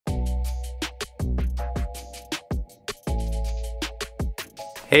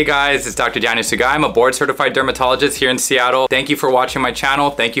Hey guys, it's Dr. DRMTLGY. I'm a board certified dermatologist here in Seattle. Thank you for watching my channel.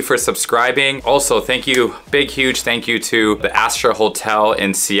 Thank you for subscribing. Also, thank you, huge thank you to the Astra Hotel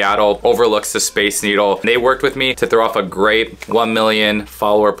in Seattle, overlooks the Space Needle. They worked with me to throw off a great 1 million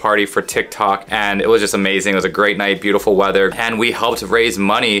follower party for TikTok, and it was just amazing. It was a great night, beautiful weather, and we helped raise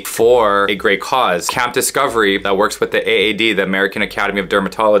money for a great cause. Camp Discovery, that works with the AAD, the American Academy of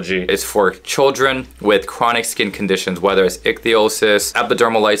Dermatology, is for children with chronic skin conditions, whether it's ichthyosis,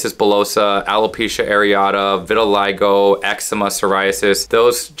 epidermal bullosa, alopecia areata, vitiligo, eczema, psoriasis.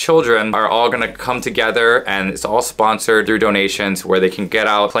 Those children are all gonna come together, and it's all sponsored through donations where they can get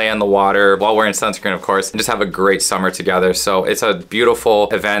out, play in the water while wearing sunscreen, of course, and just have a great summer together. So it's a beautiful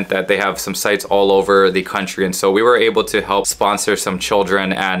event that they have some sites all over the country, and so we were able to help sponsor some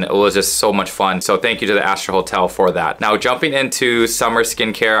children, and it was just so much fun. So thank you to the Astra Hotel for that. Now jumping into summer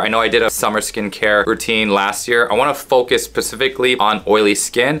skincare, I know I did a summer skincare routine last year. I wanna focus specifically on oily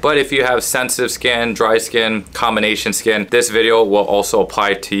skin, but if you have sensitive skin, dry skin, combination skin, this video will also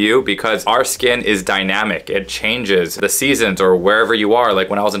apply to you because our skin is dynamic. It changes the seasons or wherever you are. Like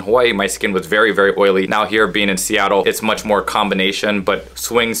when I was in Hawaii, my skin was very, very oily. Now here being in Seattle, it's much more combination, but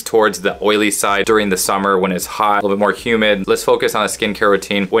swings towards the oily side during the summer when it's hot, a little bit more humid. Let's focus on a skincare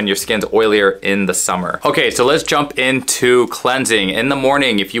routine when your skin's oilier in the summer. Okay, so let's jump into cleansing. In the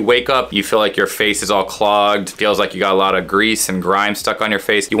morning, if you wake up, you feel like your face is all clogged, feels like you got a lot of grease and grime stuck on your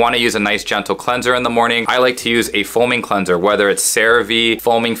face, you want to use a nice gentle cleanser in the morning. I like to use a foaming cleanser, whether it's CeraVe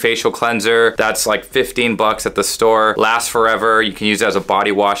foaming facial cleanser. That's like 15 bucks at the store, lasts forever. You can use it as a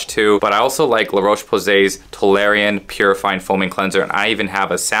body wash too, but I also like Roche-Posay's Toleriane Purifying foaming cleanser, and I even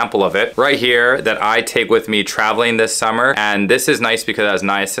have a sample of it right here that I take with me traveling this summer. And this is nice because it has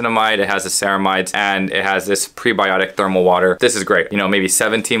niacinamide, it has the ceramides, and it has this prebiotic thermal water. This is great. You know, maybe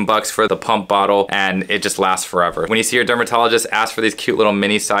 17 bucks for the pump bottle, and it just lasts forever. When you see your dermatologist, ask for these cute little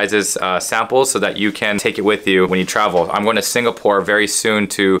mini sizes samples so that you can take it with you when you travel. I'm going to Singapore very soon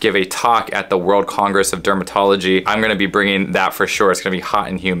to give a talk at the World Congress of Dermatology. I'm going to be bringing that for sure. It's going to be hot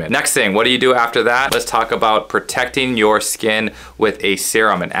and humid. Next thing, what do you do after that? Let's talk about protecting your skin with a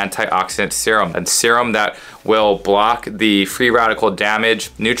serum, an antioxidant serum. A serum that will block the free radical damage,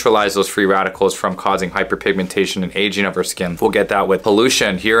 neutralize those free radicals from causing hyperpigmentation and aging of our skin. We'll get that with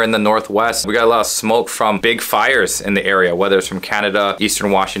pollution. Here in the Northwest, we got a lot of smoke from big fires in the area, whether it's from Canada, Eastern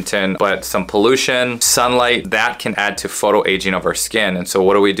Washington, but some pollution, sunlight, that can add to photo aging of our skin. And so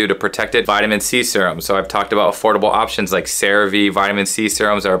what do we do to protect it? Vitamin C serum. So I've talked about affordable options like CeraVe vitamin C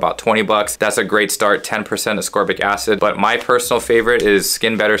serums are about 20 bucks. That's a great start, 10% ascorbic acid. But my personal favorite is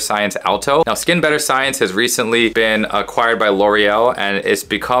SkinBetter Science Alto. Now SkinBetter Science has recently been acquired by L'Oreal, and it's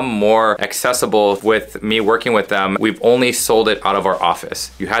become more accessible with me working with them. We've only sold it out of our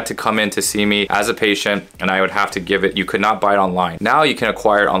office. You had to come in to see me as a patient, and I would have to give it. You could not buy it online. Now you can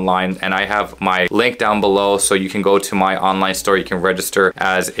acquire it online, and I have my link down below, so you can go to my online store. You can register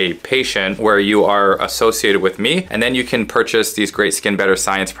as a patient where you are associated with me, and then you can purchase these great SkinBetter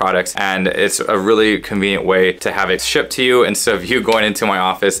Science products, and it's a really convenient way to have it shipped to you instead of you going into my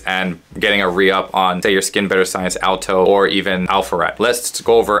office and getting a re-up on, say, your SkinBetter Science Alto or even Alpharet. Let's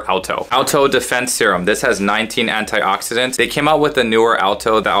go over Alto. Alto Defense Serum. This has 19 antioxidants. They came out with a newer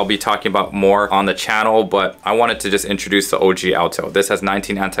Alto that I'll be talking about more on the channel, but I wanted to just introduce the OG Alto. This has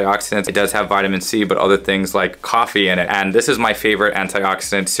 19 antioxidants. It does have vitamin C, but other things like coffee in it. And this is my favorite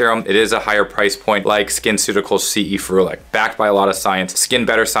antioxidant serum. It is a higher price point like Skinceuticals CE Ferulic, backed by a lot of science.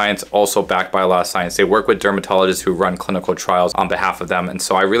 SkinBetter Science, also backed by a lot of science. They work with dermatologists who run clinical trials on behalf of them. And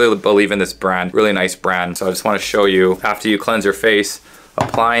so I really believe in this brand, really nice brand. So I just want to show you, after you cleanse your face,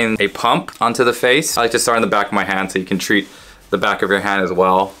 applying a pump onto the face. I like to start in the back of my hand so you can treat the back of your hand as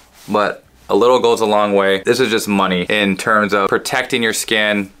well. But a little goes a long way. This is just money in terms of protecting your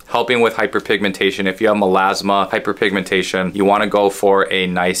skin, helping with hyperpigmentation. If you have melasma, hyperpigmentation, you want to go for a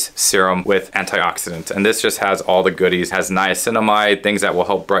nice serum with antioxidants. And this just has all the goodies. It has niacinamide, things that will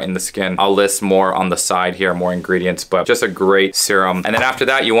help brighten the skin. I'll list more on the side here, more ingredients, but just a great serum. And then after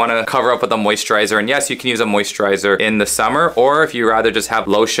that, you want to cover up with a moisturizer. And yes, you can use a moisturizer in the summer, or if you rather just have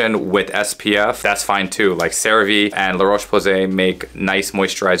lotion with SPF, that's fine too. Like CeraVe and Roche-Posay make nice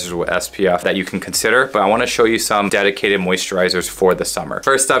moisturizers with SPF that you can consider. But I want to show you some dedicated moisturizers for the summer.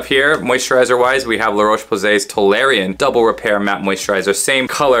 First up here, moisturizer wise, we have Roche-Posay's Toleriane Double Repair Matte Moisturizer. Same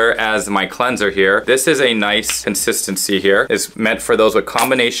color as my cleanser here. This is a nice consistency here. It's meant for those with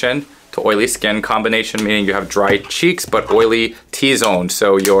combination to oily skin. Combination meaning you have dry cheeks but oily T-zone.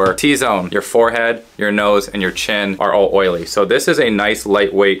 So your T-zone, your forehead, your nose, and your chin are all oily. So this is a nice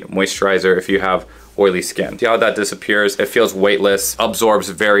lightweight moisturizer if you have oily skin. See how that disappears? It feels weightless, absorbs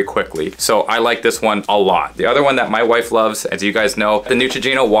very quickly. So I like this one a lot. The other one that my wife loves, as you guys know, the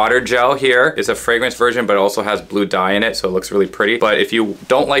Neutrogena water gel here is a fragrance version, but it also has blue dye in it, so it looks really pretty. But if you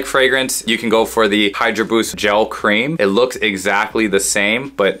don't like fragrance, you can go for the Hydro Boost Gel Cream. It looks exactly the same,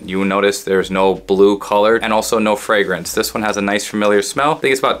 but you notice there's no blue color and also no fragrance. This one has a nice familiar smell. I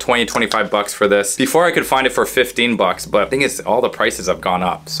think it's about 20, 25 bucks for this. Before I could find it for 15 bucks, but I think it's all the prices have gone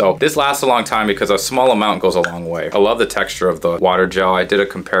up. So this lasts a long time because a small amount goes a long way. I love the texture of the water gel. I did a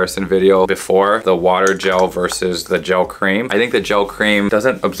comparison video before, the water gel versus the gel cream. I think the gel cream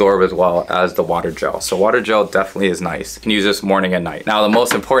doesn't absorb as well as the water gel. So water gel definitely is nice. You can use this morning and night. Now the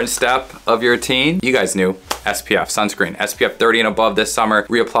most important step of your routine, you guys knew, SPF, sunscreen. SPF 30 and above this summer.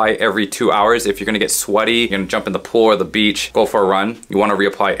 Reapply every 2 hours. If you're gonna get sweaty, you're gonna jump in the pool or the beach, go for a run, you wanna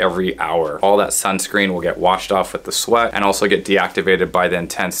reapply every hour. All that sunscreen will get washed off with the sweat and also get deactivated by the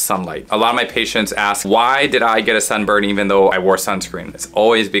intense sunlight. A lot of my patients ask, why did I get a sunburn even though I wore sunscreen? It's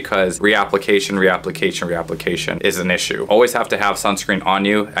always because reapplication is an issue. Always have to have sunscreen on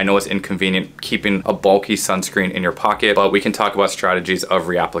you. I know it's inconvenient keeping a bulky sunscreen in your pocket, but we can talk about strategies of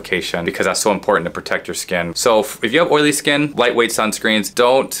reapplication because that's so important to protect your skin. So if you have oily skin, lightweight sunscreens,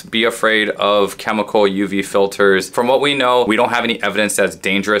 don't be afraid of chemical UV filters. From what we know, we don't have any evidence that's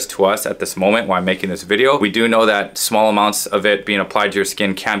dangerous to us at this moment while I'm making this video. We do know that small amounts of it being applied to your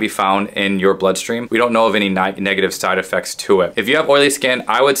skin can be found in your bloodstream. We don't know of any negative side effects to it. If you have oily skin,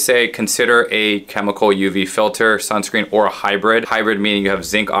 I would say consider a chemical UV filter sunscreen or a hybrid. Hybrid meaning you have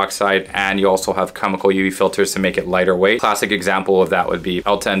zinc oxide and you also have chemical UV filters to make it lighter weight. Classic example of that would be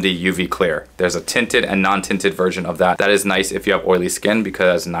Alto UV Clear. There's a tinted and non-tinted version of that. That is nice if you have oily skin because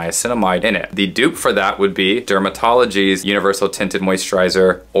it has niacinamide in it. The dupe for that would be Dermatologist's Universal Tinted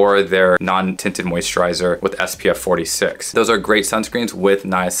Moisturizer or their non-tinted moisturizer with SPF 46. Those are great sunscreens with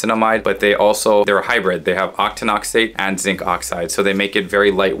niacinamide, but they're a hybrid. They have octinoxate and zinc oxide, so they make it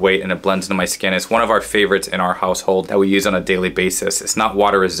very lightweight and it blends into my skin. It's one of our favorites in our household that we use on a daily basis. It's not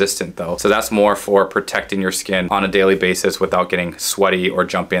water resistant though, so that's more for protecting your skin on a daily basis without getting sweaty or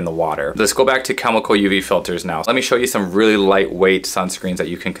jumping in the water. Let's go back to chemical UV filters now. Let me show you some really lightweight sunscreens that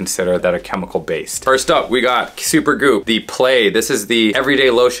you can consider that are chemical based. First up, we got Supergoop, the Play. This is the Everyday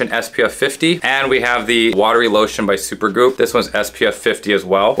Lotion SPF 50, and we have the Watery Lotion by Supergoop. This one's SPF 50 as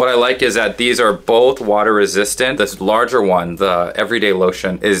well. What I like is that these are both water resistant. This larger one, the Everyday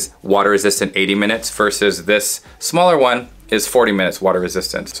Lotion, is water resistant 80 minutes versus this smaller one is 40 minutes water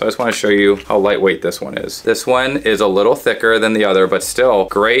resistant. So I just wanna show you how lightweight this one is. This one is a little thicker than the other, but still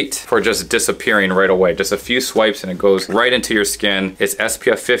great for just disappearing right away. Just a few swipes and it goes right into your skin. It's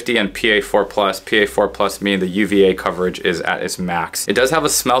SPF 50 and PA4+. PA4+ meaning the UVA coverage is at its max. It does have a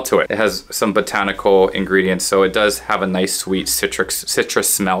smell to it. It has some botanical ingredients, so it does have a nice sweet citrus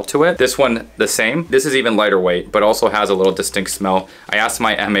smell to it. This one, the same. This is even lighter weight, but also has a little distinct smell. I asked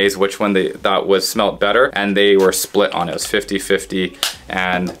my MAs which one they thought smelled better, and they were split on it. It was 50-50,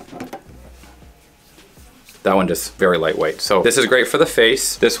 and that one just very lightweight. So this is great for the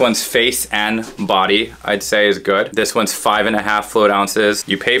face. This one's face and body, I'd say, is good. This one's 5.5 fluid ounces.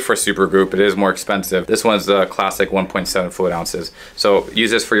 You pay for Supergoop, it is more expensive. This one's the classic 1.7 fluid ounces. So use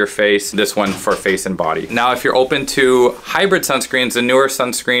this for your face, this one for face and body. Now, if you're open to hybrid sunscreens, the newer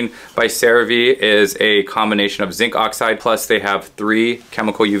sunscreen by CeraVe is a combination of zinc oxide, plus they have 3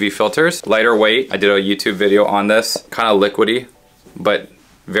 chemical UV filters. Lighter weight, I did a YouTube video on this, kind of liquidy, but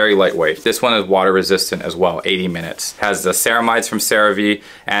very lightweight. This one is water resistant as well, 80 minutes. Has the ceramides from CeraVe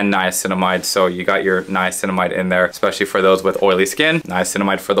and niacinamide, so you got your niacinamide in there, especially for those with oily skin.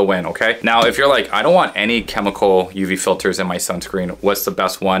 Niacinamide for the win, okay? Now, if you're like, I don't want any chemical UV filters in my sunscreen, what's the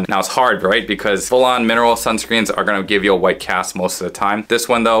best one? Now, it's hard, right? Because full-on mineral sunscreens are gonna give you a white cast most of the time. This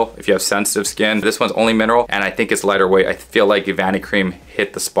one though, if you have sensitive skin, this one's only mineral, and I think it's lighter weight. I feel like Vanicream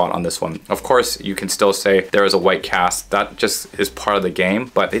hit the spot on this one. Of course, you can still say there is a white cast. That just is part of the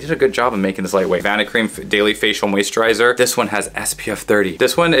game, but they did a good job of making this lightweight. Vanicream Daily Facial Moisturizer. This one has SPF 30.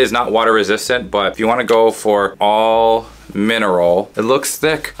 This one is not water resistant, but if you wanna go for all mineral, it looks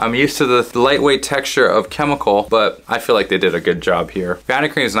thick. I'm used to the lightweight texture of chemical, but I feel like they did a good job here.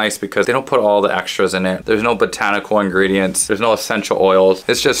 Vanicream is nice because they don't put all the extras in it. There's no botanical ingredients. There's no essential oils.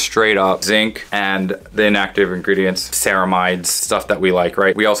 It's just straight up zinc and the inactive ingredients, ceramides, stuff that we like,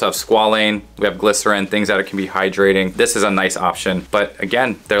 right? We also have squalane, we have glycerin, things that can be hydrating. This is a nice option, but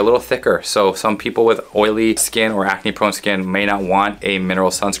again, they're a little thicker. So some people with oily skin or acne prone skin may not want a mineral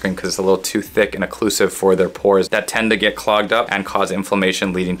sunscreen because it's a little too thick and occlusive for their pores that tend to get clogged up and cause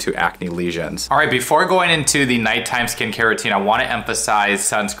inflammation leading to acne lesions. All right, before going into the nighttime skincare routine, I want to emphasize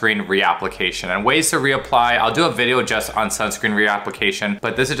sunscreen reapplication and ways to reapply. I'll do a video just on sunscreen reapplication,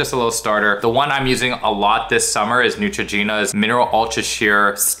 but this is just a little starter. The one I'm using a lot this summer is Neutrogena's Mineral Ultra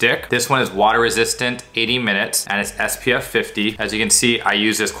Sheer Stick. This one is water resistant, 80 minutes, and it's SPF 50. As you can see, I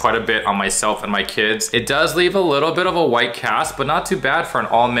use this quite a bit on myself and my kids. It does leave a little bit of a white cast, but not too bad for an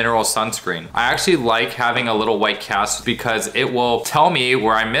all mineral sunscreen. I actually like having a little white cast because it will tell me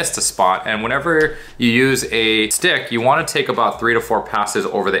where I missed a spot. And whenever you use a stick, you want to take about 3 to 4 passes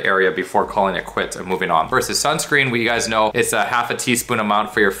over the area before calling it quits and moving on. Versus sunscreen, we guys know it's a half a teaspoon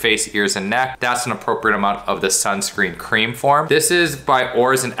amount for your face, ears, and neck. That's an appropriate amount of the sunscreen cream form. This is by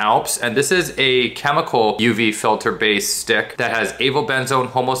Ors and Alps, and this is a chemical UV filter based stick that has avobenzone,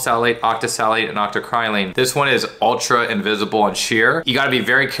 homosalate, octisalate, and octocrylene. This one is ultra invisible and sheer. You gotta be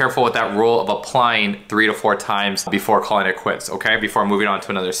very careful with that rule of applying 3 to 4 times before calling it quits, okay? Before moving on to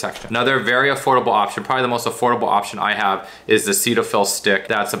another section. Another very affordable option, probably the most affordable option I have, is the Cetaphil stick.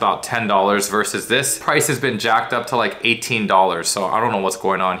 That's about $10 versus this price has been jacked up to like $18. So I don't know what's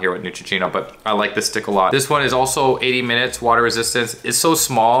going on here with Neutrogena, but I like this stick a lot. This one is also 80 minutes, water resistance. It's so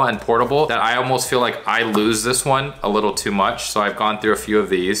small and portable that I almost feel like I lose this one a little too much. So I've gone through a few of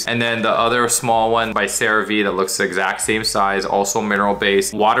these. And then the other small one by CeraVe that looks the exact same size, also mineral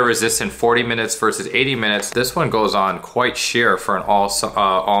based, water resistant, 40 minutes versus 80 minutes. This one goes on quite sheer for an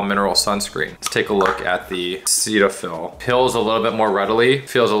all mineral sunscreen. Let's take a look at the Cetaphil. Pills a little bit more readily,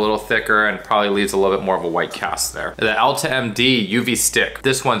 feels a little thicker, and probably leaves a little bit more of a white cast there. The Alto MD UV stick.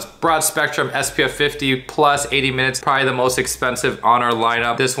 This one's broad spectrum, SPF 50 plus 80 minutes, probably the most expensive on our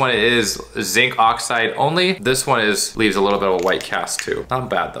lineup. This one is zinc oxide only. This one leaves a little bit of a white cast too. Not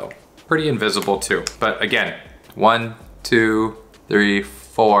bad though. Pretty invisible too. But again, 1, 2, 3,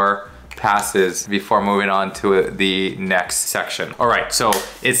 4 passes before moving on to the next section. All right, so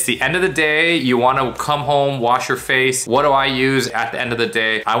it's the end of the day. You want to come home, wash your face. What do I use at the end of the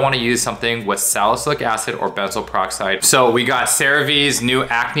day? I want to use something with salicylic acid or benzoyl peroxide. So we got CeraVe's new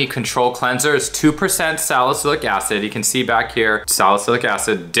acne control cleanser. It's 2% salicylic acid. You can see back here, salicylic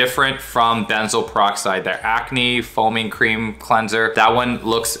acid, different from benzoyl peroxide. Their acne foaming cream cleanser. That one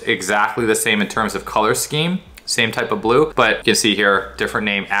looks exactly the same in terms of color scheme. Same type of blue, but you can see here, different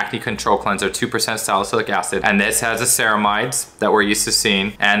name, Acne Control Cleanser, 2% salicylic acid. And this has the ceramides that we're used to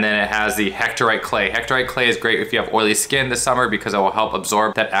seeing. And then it has the hectorite clay. Hectorite clay is great if you have oily skin this summer because it will help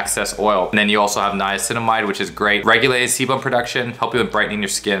absorb that excess oil. And then you also have niacinamide, which is great. Regulated sebum production, help you with brightening your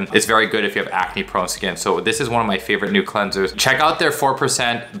skin. It's very good if you have acne prone skin. So this is one of my favorite new cleansers. Check out their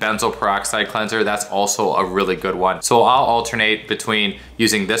 4% benzoyl peroxide cleanser. That's also a really good one. So I'll alternate between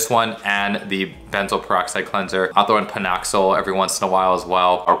using this one and the benzoyl peroxide cleanser. I'll throw in Panaxol every once in a while as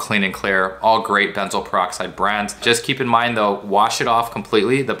well, or Clean and Clear, all great benzoyl peroxide brands. Just keep in mind though, wash it off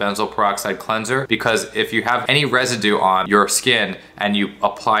completely, the benzoyl peroxide cleanser, because if you have any residue on your skin and you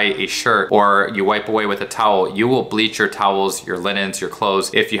apply a shirt or you wipe away with a towel, you will bleach your towels, your linens, your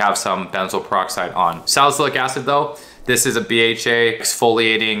clothes if you have some benzoyl peroxide on. Salicylic acid though, this is a BHA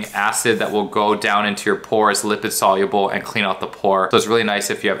exfoliating acid that will go down into your pores, lipid soluble, and clean out the pore. So it's really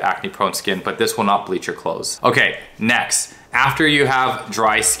nice if you have acne prone skin, but this will not bleach your clothes. Okay, next. After you have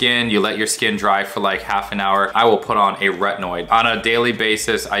dry skin, you let your skin dry for like half an hour, I will put on a retinoid. On a daily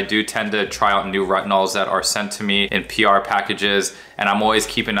basis, I do tend to try out new retinols that are sent to me in PR packages, and I'm always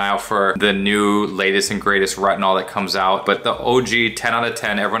keeping an eye out for the new latest and greatest retinol that comes out. But the OG 10 out of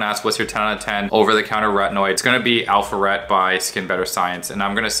 10, everyone asks what's your 10 out of 10 over-the-counter retinoid. It's gonna be Alpha Ret by SkinBetter Science. And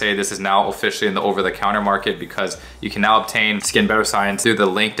I'm gonna say this is now officially in the over-the-counter market because you can now obtain SkinBetter Science through the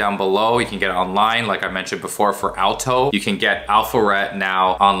link down below. You can get it online, like I mentioned before for Alto. You can get Alpha Ret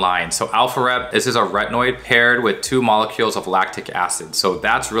now online. So Alpha Ret, this is a retinoid paired with 2 molecules of lactic acid. So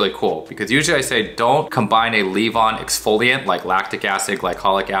that's really cool because usually I say don't combine a leave-on exfoliant like lactic acid,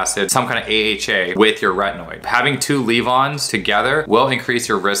 glycolic acid, some kind of AHA with your retinoid. Having 2 leave-ons together will increase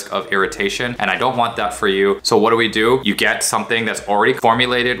your risk of irritation, and I don't want that for you. So what do? You get something that's already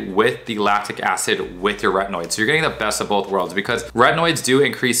formulated with the lactic acid with your retinoid. So you're getting the best of both worlds because retinoids do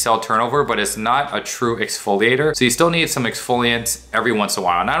increase cell turnover, but it's not a true exfoliator. So you still need some exfoliants every once in a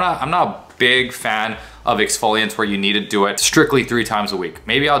while. And I'm not a big fan of exfoliants where you need to do it strictly 3 times a week.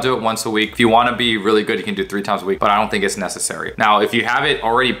 Maybe I'll do it once a week. If you want to be really good, you can do 3 times a week, but I don't think it's necessary. Now, if you have it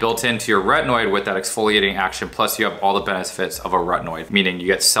already built into your retinoid with that exfoliating action, plus you have all the benefits of a retinoid, meaning you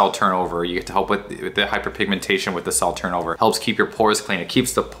get cell turnover, you get to help with the hyperpigmentation with the cell turnover, helps keep your pores clean. It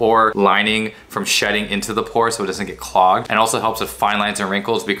keeps the pore lining from shedding into the pore so it doesn't get clogged, and also helps with fine lines and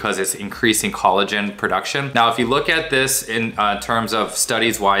wrinkles because it's increasing collagen production. Now, if you look at this in terms of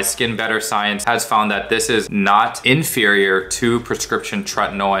studies-wise, SkinBetter Science has found that this is not inferior to prescription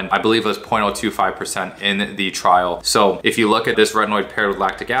tretinoin. I believe it was 0.025% in the trial. So if you look at this retinoid paired with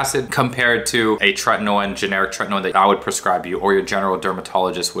lactic acid compared to a tretinoin, generic tretinoin that I would prescribe you or your general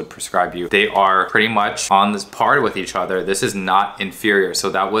dermatologist would prescribe you, they are pretty much on this par with each other. This is not inferior. So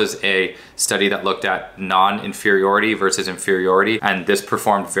that was a study that looked at non-inferiority versus inferiority, and this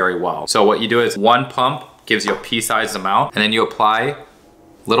performed very well. So what you do is one pump gives you a pea-sized amount, and then you apply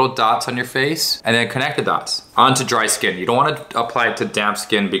little dots on your face and then connect the dots onto dry skin. You don't want to apply it to damp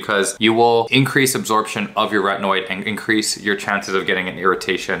skin because you will increase absorption of your retinoid and increase your chances of getting an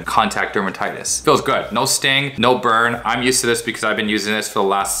irritation, contact dermatitis. Feels good. No sting, no burn. I'm used to this because I've been using this for the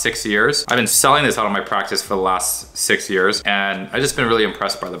last 6 years. I've been selling this out of my practice for the last 6 years, and I've just been really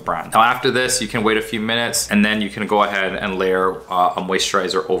impressed by the brand. Now after this, you can wait a few minutes and then you can go ahead and layer a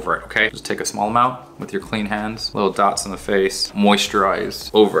moisturizer over it, okay? Just take a small amount with your clean hands, little dots on the face,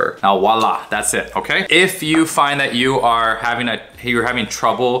 moisturize over. Now voila, that's it, okay? If you find that you're having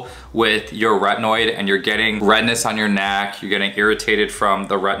trouble with your retinoid and you're getting redness on your neck, you're getting irritated from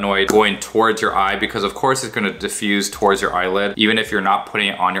the retinoid going towards your eye, because of course it's gonna diffuse towards your eyelid, even if you're not putting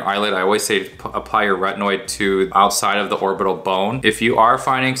it on your eyelid. I always say apply your retinoid to outside of the orbital bone. If you are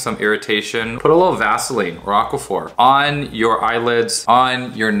finding some irritation, put a little Vaseline or Aquaphor on your eyelids,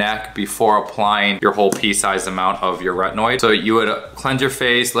 on your neck before applying your whole pea-sized amount of your retinoid. So you would cleanse your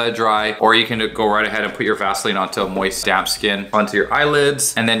face, let it dry, or you can go right ahead and put your Vaseline onto a moist, damp skin, onto your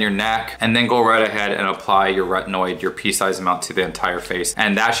eyelids, and then your neck, and then go right ahead and apply your retinoid, your pea-sized amount, to the entire face.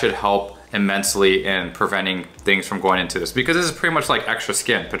 And that should help immensely in preventing things from going into this, because this is pretty much like extra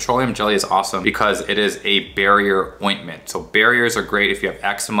skin. Petroleum jelly is awesome because it is a barrier ointment. So barriers are great if you have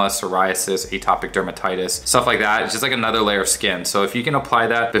eczema, psoriasis, atopic dermatitis, stuff like that. It's just like another layer of skin. So if you can apply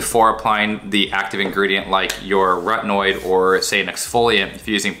that before applying the active ingredient like your retinoid or say an exfoliant, if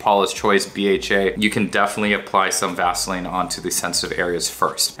you're using Paula's Choice BHA, you can definitely apply some Vaseline onto the sensitive areas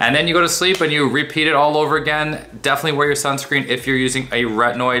first. And then you go to sleep and you repeat it all over again. Definitely wear your sunscreen if you're using a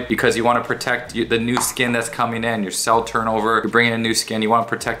retinoid, because you want to protect the new skin that's coming in, your cell turnover. You're bringing in new skin, you want to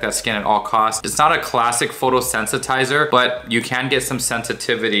protect that skin at all costs. It's not a classic photosensitizer, but you can get some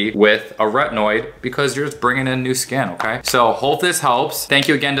sensitivity with a retinoid because you're just bringing in new skin, okay? So hope this helps. Thank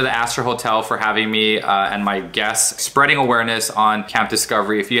you again to the Astor Hotel for having me and my guests spreading awareness on Camp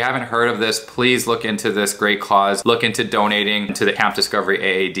Discovery. If you haven't heard of this, please look into this great cause. Look into donating to the Camp Discovery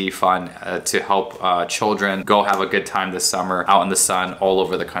AAD Fund to help children go have a good time this summer out in the sun all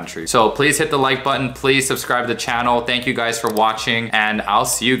over the country. So please hit the like button, please subscribe to the channel. Thank you guys for watching, and I'll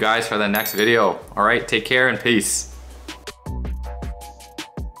see you guys for the next video. All right, take care and peace.